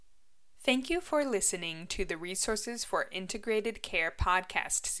Thank you for listening to the Resources for Integrated Care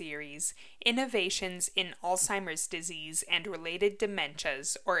podcast series, Innovations in Alzheimer's Disease and Related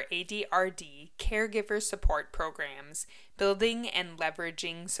Dementias, or ADRD, Caregiver Support Programs, Building and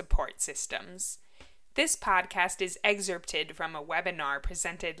Leveraging Support Systems. This podcast is excerpted from a webinar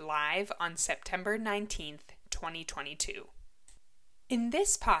presented live on September 19th, 2022. In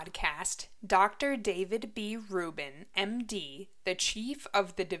this podcast, Dr. David B. Rubin, MD, the Chief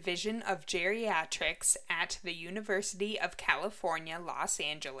of the Division of Geriatrics at the University of California, Los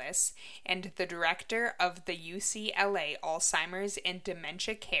Angeles, and the Director of the UCLA Alzheimer's and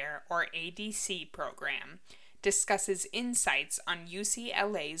Dementia Care, or ADC program, discusses insights on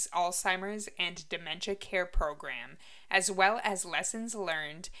UCLA's Alzheimer's and Dementia Care program, as well as lessons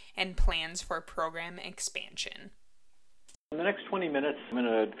learned and plans for program expansion. In the next 20 minutes, I'm going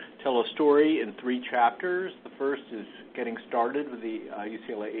to tell a story in 3 chapters. The first is getting started with the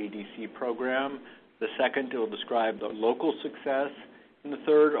UCLA ADC program. The second will describe the local success. And the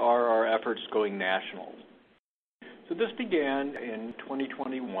third are our efforts going national. So this began in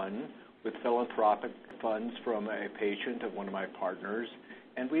 2021 with philanthropic funds from a patient of one of my partners,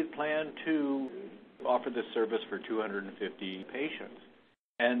 and we had planned to offer this service for 250 patients.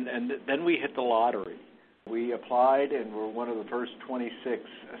 And then we hit the lottery. We applied and were one of the first 26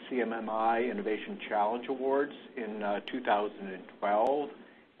 CMMI Innovation Challenge Awards in 2012,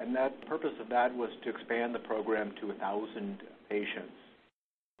 and the purpose of that was to expand the program to 1,000 patients.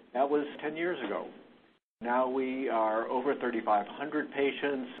 That was 10 years ago. Now we are over 3,500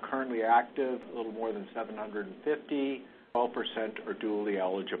 patients, currently active, a little more than 750, 12% are dually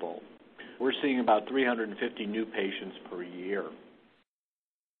eligible. We're seeing about 350 new patients per year.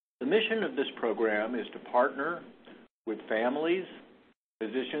 The mission of this program is to partner with families,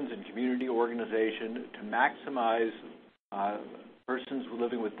 physicians, and community organizations to maximize persons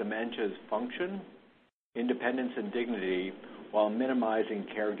living with dementia's function, independence, and dignity while minimizing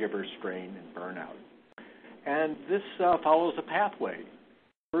caregiver strain and burnout. And this follows a pathway.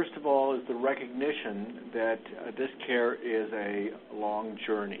 First of all is the recognition that this care is a long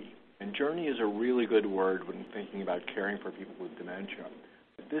journey. And journey is a really good word when thinking about caring for people with dementia.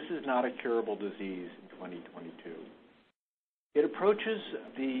 This is not a curable disease in 2022. It approaches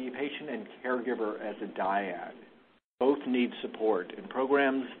the patient and caregiver as a dyad. Both need support, and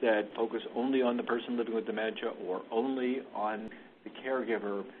programs that focus only on the person living with dementia or only on the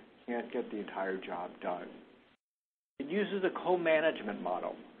caregiver can't get the entire job done. It uses a co-management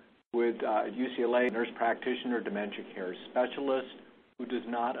model with UCLA nurse practitioner dementia care specialist who does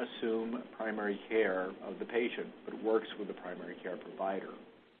not assume primary care of the patient but works with the primary care provider.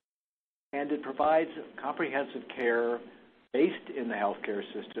 And it provides comprehensive care based in the healthcare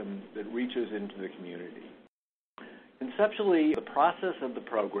system that reaches into the community. Conceptually, the process of the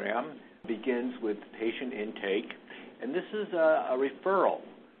program begins with patient intake, and this is a referral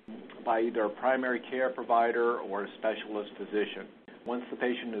by either a primary care provider or a specialist physician. Once the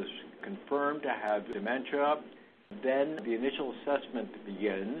patient is confirmed to have dementia, then the initial assessment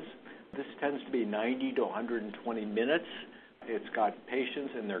begins. This tends to be 90 to 120 minutes. It's got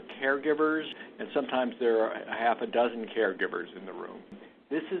patients and their caregivers, and sometimes there are a half a dozen caregivers in the room.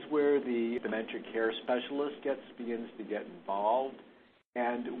 This is where the dementia care specialist begins to get involved,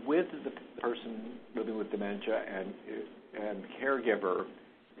 and with the person living with dementia and caregiver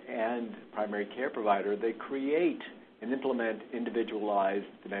and primary care provider, they create and implement individualized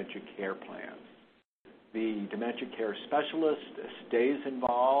dementia care plans. The dementia care specialist stays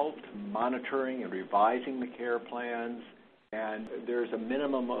involved, monitoring and revising the care plans, and there's a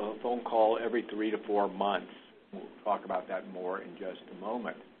minimum of a phone call every 3 to 4 months. We'll talk about that more in just a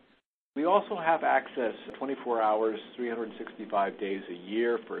moment. We also have access 24 hours, 365 days a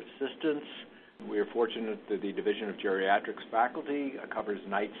year for assistance. We are fortunate that the Division of Geriatrics faculty covers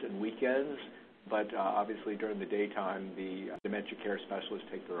nights and weekends, but obviously during the daytime, the dementia care specialists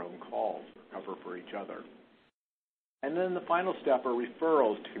take their own calls or cover for each other. And then the final step are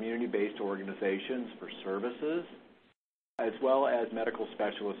referrals to community-based organizations for services, as well as medical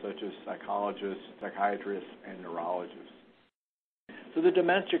specialists such as psychologists, psychiatrists, and neurologists. So the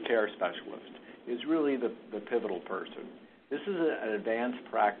dementia care specialist is really the pivotal person. This is an advanced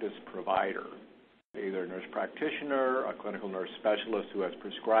practice provider, either a nurse practitioner, a clinical nurse specialist who has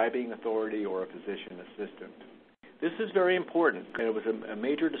prescribing authority, or a physician assistant. This is very important, and it was a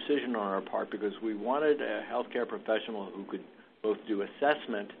major decision on our part because we wanted a healthcare professional who could both do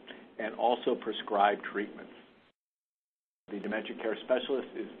assessment and also prescribe treatments. The dementia care specialist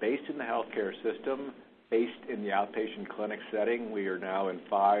is based in the healthcare system, based in the outpatient clinic setting. We are now in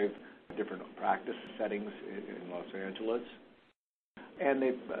 5 different practice settings in Los Angeles. and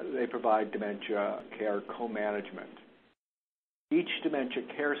they provide dementia care co-management. Each dementia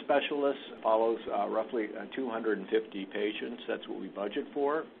care specialist follows roughly 250 patients. That's what we budget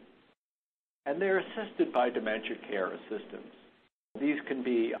for. And they're assisted by dementia care assistants. These can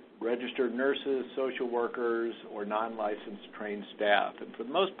be registered nurses, social workers, or non-licensed trained staff. And for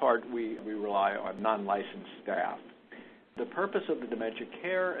the most part, we rely on non-licensed staff. The purpose of the dementia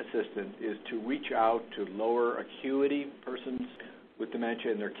care assistant is to reach out to lower acuity persons with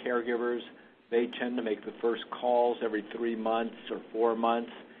dementia and their caregivers. They tend to make the first calls every 3 months or 4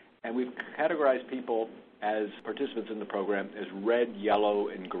 months. And we've categorized people as participants in the program as red, yellow,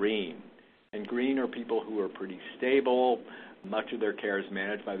 and green. And green are people who are pretty stable. Much of their care is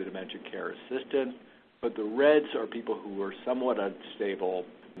managed by the dementia care assistant. But the reds are people who are somewhat unstable,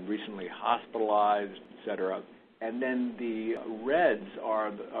 recently hospitalized, etc. And then the reds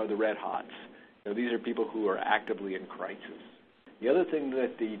are the red hots. These are people who are actively in crisis. The other thing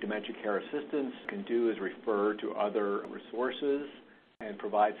that the dementia care assistants can do is refer to other resources and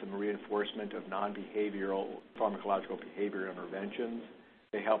provide some reinforcement of non-behavioral pharmacological behavior interventions.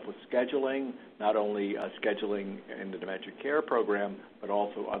 They help with scheduling, not only scheduling in the dementia care program, but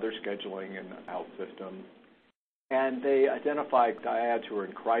also other scheduling in the health system. And they identify dyads who are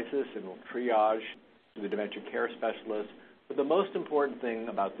in crisis and will triage to the dementia care specialist. But the most important thing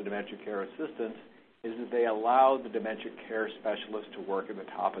about the dementia care assistants is that they allow the dementia care specialist to work at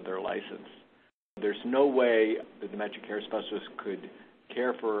the top of their license. There's no way the dementia care specialist could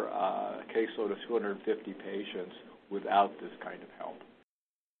care for a caseload of 250 patients without this kind of help.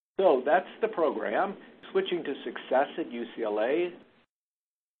 So that's the program. Switching to success at UCLA.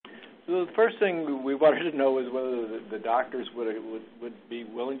 So the first thing we wanted to know is whether the doctors would be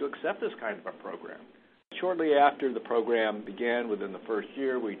willing to accept this kind of a program. Shortly after the program began, within the first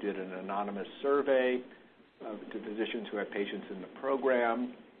year, we did an anonymous survey to physicians who had patients in the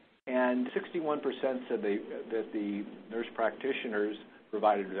program, and 61% said that the nurse practitioners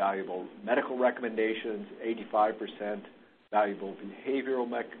provided valuable medical recommendations, 85% valuable behavioral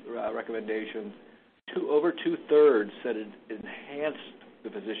recommendations. Over two-thirds said it enhanced the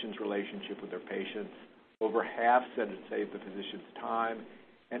physician's relationship with their patients. Over half said it saved the physician's time,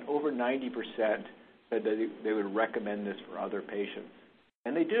 and over 90% said that they would recommend this for other patients.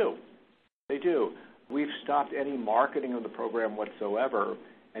 And they do. They do. We've stopped any marketing of the program whatsoever,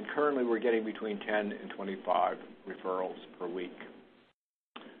 and currently we're getting between 10 and 25 referrals per week.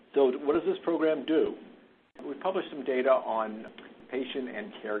 So what does this program do? We published some data on patient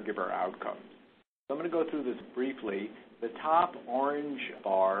and caregiver outcomes. So I'm going to go through this briefly. The top orange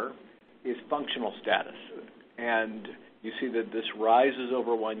bar is functional status, and you see that this rises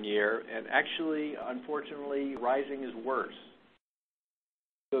over 1 year, and actually, unfortunately, rising is worse.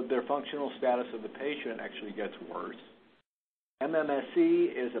 So their functional status of the patient actually gets worse.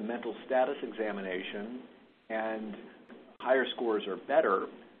 MMSE is a mental status examination, and higher scores are better.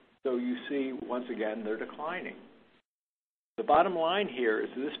 So you see, once again, they're declining. The bottom line here is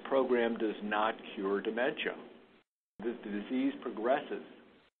this program does not cure dementia. The disease progresses.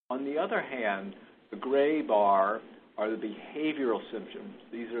 On the other hand, the gray bar are the behavioral symptoms.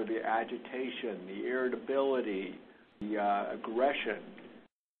 These are the agitation, the irritability, the aggression.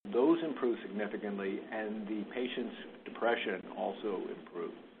 Those improve significantly, and the patient's depression also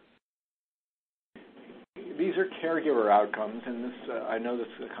improves. These are caregiver outcomes, and this I know this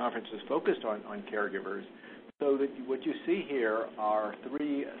conference is focused on caregivers. So that what you see here are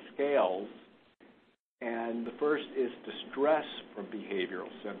 3 scales, and the first is distress from behavioral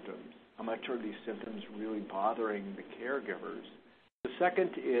symptoms. How much are these symptoms really bothering the caregivers? The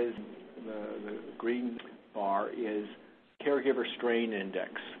second is the green bar is caregiver strain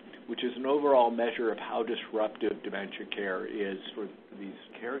index, which is an overall measure of how disruptive dementia care is for these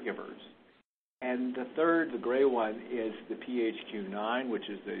caregivers. And the third, the gray one, is the PHQ-9, which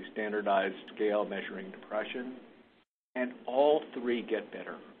is the standardized scale measuring depression. And all 3 get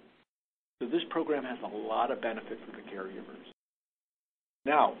better. So this program has a lot of benefit for the caregivers.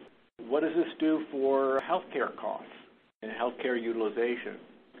 Now, what does this do for healthcare costs and healthcare utilization?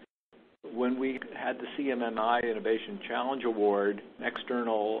 When we had the CMMI Innovation Challenge Award, an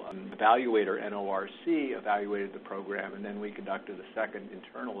external evaluator, NORC, evaluated the program, and then we conducted a second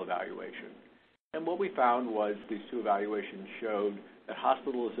internal evaluation. And what we found was these 2 evaluations showed that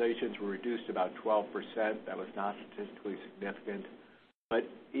hospitalizations were reduced about 12%. That was not statistically significant. But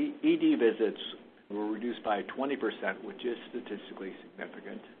ED visits were reduced by 20%, which is statistically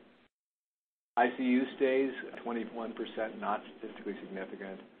significant. ICU stays, 21%, not statistically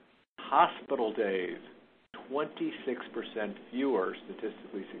significant. Hospital days, 26% fewer,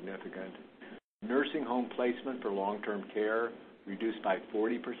 statistically significant. Nursing home placement for long-term care reduced by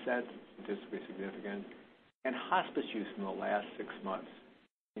 40%, statistically significant, and hospice use in the last 6 months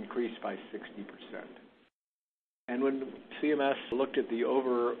increased by 60%. And when CMS looked at the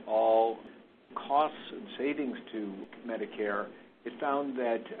overall costs and savings to Medicare, it found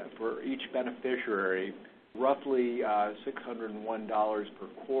that for each beneficiary, roughly $601 per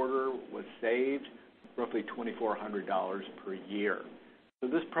quarter was saved, roughly $2,400 per year. So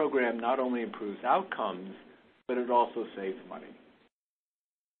this program not only improves outcomes, but it also saves money.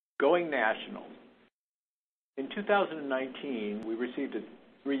 Going national. In 2019, we received a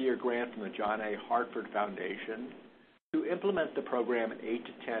 3-year grant from the John A. Hartford Foundation to implement the program in 8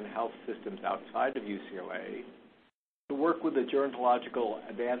 to 10 health systems outside of UCLA, to work with the Gerontological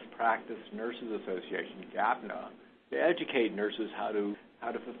Advanced Practice Nurses Association, GAPNA, to educate nurses how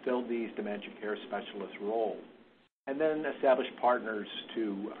to fulfill these dementia care specialist roles, and then establish partners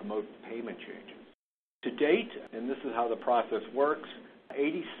to promote payment changes. To date, and this is how the process works,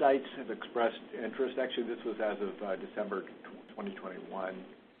 80 sites have expressed interest. Actually, this was as of December 2021.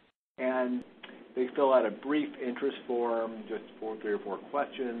 And they fill out a brief interest form, just 3 or 4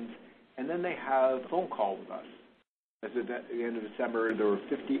 questions, and then they have a phone call with us. As at the end of December, there were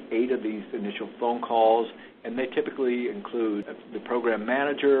 58 of these initial phone calls, and they typically include the program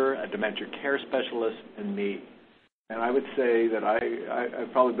manager, a dementia care specialist, and me. And I would say that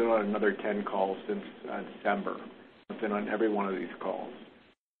I've probably been on another 10 calls since December. I've been on every one of these calls.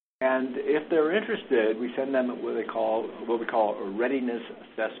 And if they're interested, we send them what we call a readiness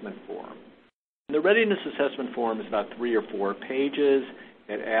assessment form. And the readiness assessment form is about 3 or 4 pages.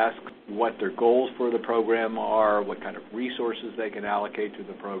 It asks what their goals for the program are, what kind of resources they can allocate to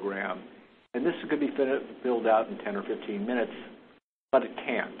the program. And this could be filled out in 10 or 15 minutes, but it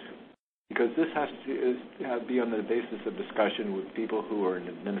can't, because this has to be on the basis of discussion with people who are in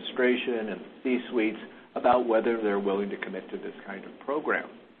administration and C-suites about whether they're willing to commit to this kind of program.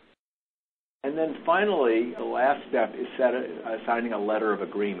 And then finally, the last step is signing a letter of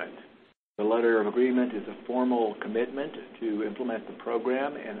agreement. The letter of agreement is a formal commitment to implement the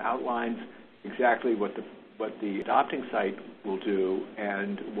program and outlines exactly what the adopting site will do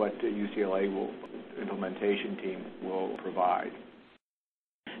and what the UCLA implementation team will provide.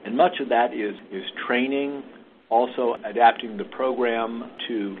 And much of that is training, also adapting the program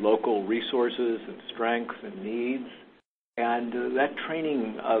to local resources and strengths and needs. And that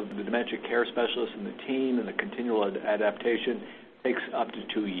training of the dementia care specialists and the team and the continual adaptation takes up to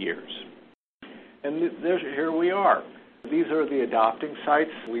 2 years. And here we are. These are the adopting sites.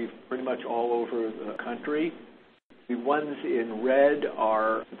 We've pretty much all over the country. The ones in red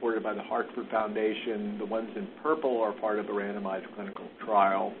are supported by the Hartford Foundation. The ones in purple are part of a randomized clinical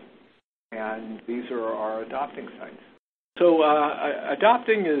trial. And these are our adopting sites. So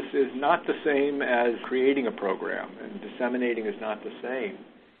adopting is not the same as creating a program, and disseminating is not the same.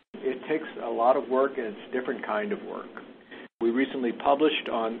 It takes a lot of work, and it's a different kind of work. We recently published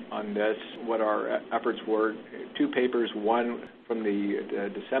on this what our efforts were, 2 papers, one from the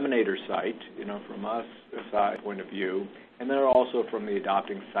disseminator site, from us side point of view, and then also from the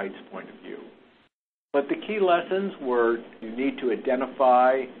adopting site's point of view. But the key lessons were you need to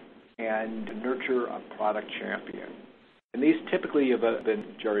identify and nurture a product champion. And these typically have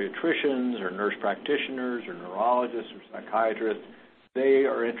been geriatricians or nurse practitioners or neurologists or psychiatrists. They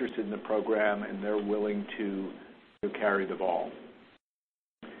are interested in the program and they're willing to carry the ball.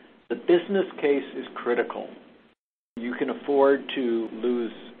 The business case is critical. You can afford to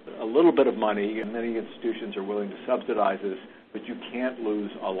lose a little bit of money, and many institutions are willing to subsidize this, but you can't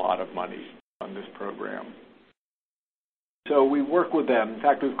lose a lot of money on this program. So we work with them. In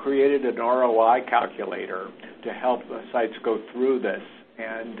fact, we've created an ROI calculator to help sites go through this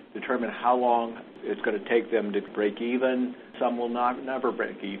and determine how long it's going to take them to break even. Some will never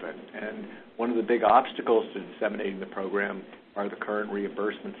break even. And one of the big obstacles to disseminating the program are the current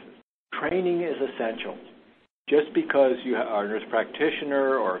reimbursement systems. Training is essential. Just because you are a nurse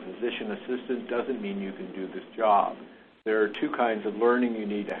practitioner or a physician assistant doesn't mean you can do this job. There are 2 kinds of learning you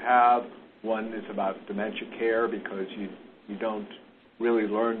need to have. One is about dementia care, because you don't really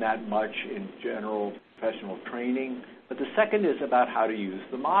learn that much in general professional training. But the second is about how to use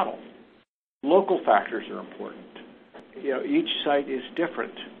the model. Local factors are important. Each site is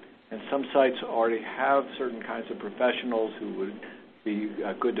different, and some sites already have certain kinds of professionals who would be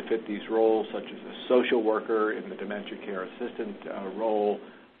good to fit these roles, such as a social worker in the dementia care assistant role,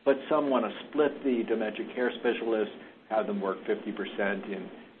 but some want to split the dementia care specialist, have them work 50%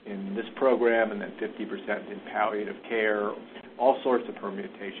 in this program and then 50% in palliative care, all sorts of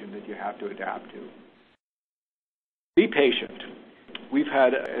permutation that you have to adapt to. Be patient. we've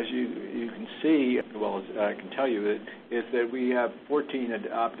had, as you can see, well, as I can tell you, is that we have 14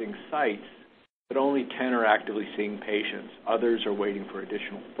 adopting sites, but only 10 are actively seeing patients. Others are waiting for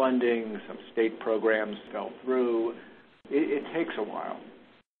additional funding. Some state programs fell through. It takes a while.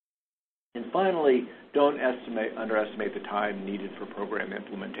 And finally, don't underestimate the time needed for program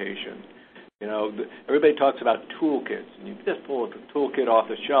implementation. Everybody talks about toolkits, and you just pull a toolkit off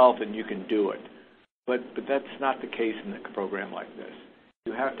the shelf and you can do it. But that's not the case in a program like this.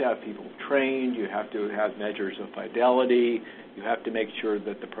 You have to have people trained. You have to have measures of fidelity. You have to make sure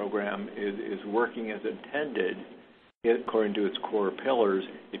that the program is working as intended according to its core pillars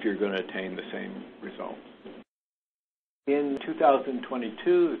if you're going to attain the same results. In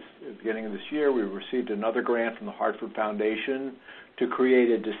 2022, at the beginning of this year, we received another grant from the Hartford Foundation to create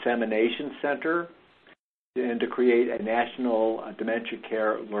a dissemination center and to create a national dementia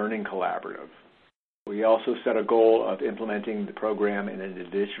care learning collaborative. We also set a goal of implementing the program in an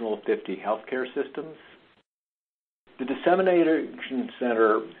additional 50 healthcare systems. The Dissemination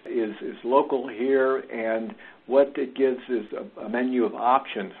Center is local here, and what it gives is a menu of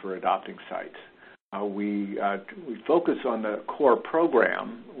options for adopting sites. We focus on the core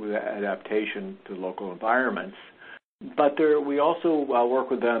program with adaptation to local environments, but we also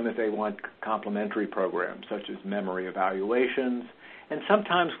work with them if they want complementary programs, such as memory evaluations. And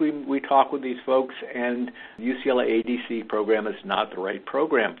sometimes we talk with these folks, and the UCLA ADC program is not the right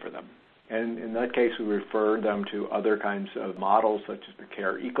program for them. And in that case, we refer them to other kinds of models, such as the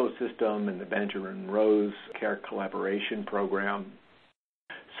CARE ecosystem and the Benjamin Rose CARE collaboration program.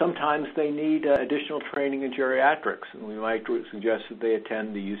 Sometimes they need additional training in geriatrics, and we might suggest that they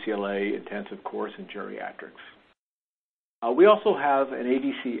attend the UCLA intensive course in geriatrics. We also have an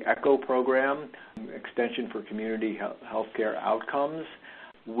ADC ECHO program, Extension for Community Healthcare Outcomes,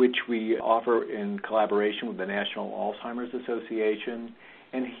 which we offer in collaboration with the National Alzheimer's Association.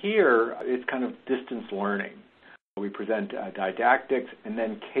 And here, it's kind of distance learning. We present didactics and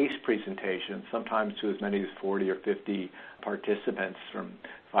then case presentations, sometimes to as many as 40 or 50 participants from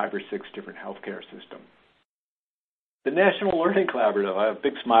 5 or 6 different healthcare systems. The National Learning Collaborative, I have a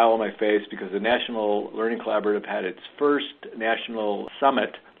big smile on my face because the National Learning Collaborative had its first national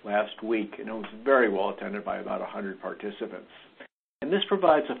summit last week, and it was very well attended by about 100 participants. And this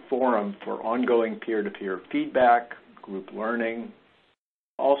provides a forum for ongoing peer-to-peer feedback, group learning,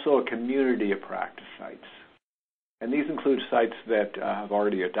 also a community of practice sites. And these include sites that have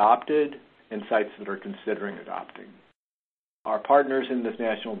already adopted and sites that are considering adopting. Our partners in this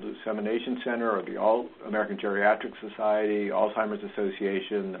National Dissemination Center are the All-American Geriatric Society, Alzheimer's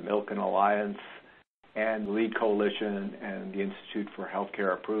Association, the Milken Alliance, and the LEAD Coalition and the Institute for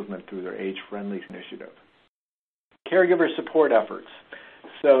Healthcare Improvement through their Age-Friendly initiative. Caregiver support efforts.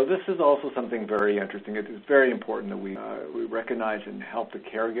 So this is also something very interesting. It is very important that we recognize and help the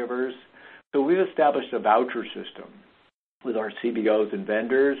caregivers. So we've established a voucher system with our CBOs and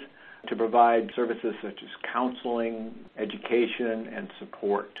vendors to provide services such as counseling, education, and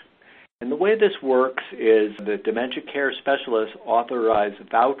support. And the way this works is that dementia care specialists authorize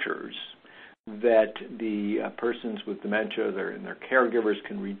vouchers that the persons with dementia and their caregivers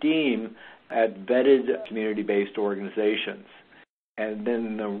can redeem at vetted community-based organizations. And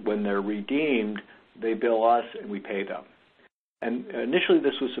then when they're redeemed, they bill us and we pay them. And initially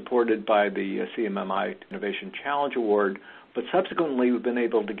this was supported by the CMMI Innovation Challenge Award, but subsequently we've been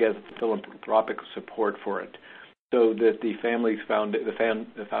able to get philanthropic support for it, so that the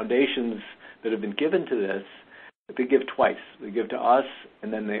foundations that have been given to this, they give twice. They give to us,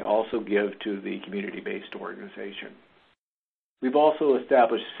 and then they also give to the community-based organization. We've also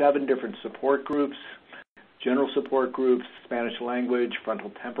established 7 different support groups: general support groups, Spanish language,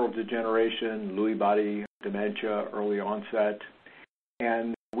 frontal temporal degeneration, Lewy body dementia, early onset,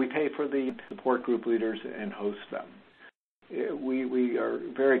 and we pay for the support group leaders and host them. We are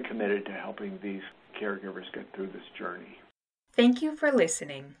very committed to helping these caregivers get through this journey. Thank you for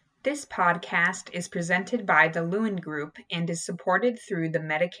listening. This podcast is presented by the Lewin Group and is supported through the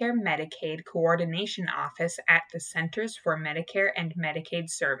Medicare-Medicaid Coordination Office at the Centers for Medicare and Medicaid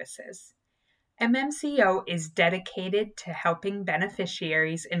Services. MMCO is dedicated to helping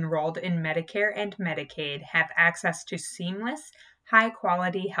beneficiaries enrolled in Medicare and Medicaid have access to seamless,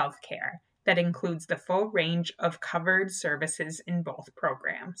 high-quality health care that includes the full range of covered services in both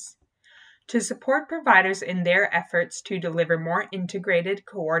programs. To support providers in their efforts to deliver more integrated,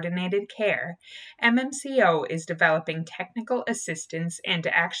 coordinated care, MMCO is developing technical assistance and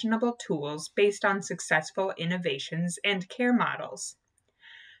actionable tools based on successful innovations and care models.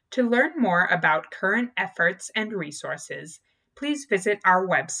 To learn more about current efforts and resources, please visit our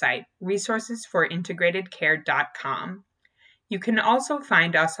website, resourcesforintegratedcare.com. You can also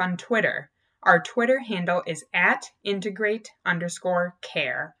find us on Twitter. Our Twitter handle is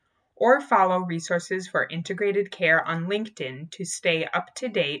 @integrate_care, or follow Resources for Integrated Care on LinkedIn to stay up to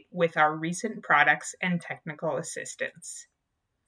date with our recent products and technical assistance.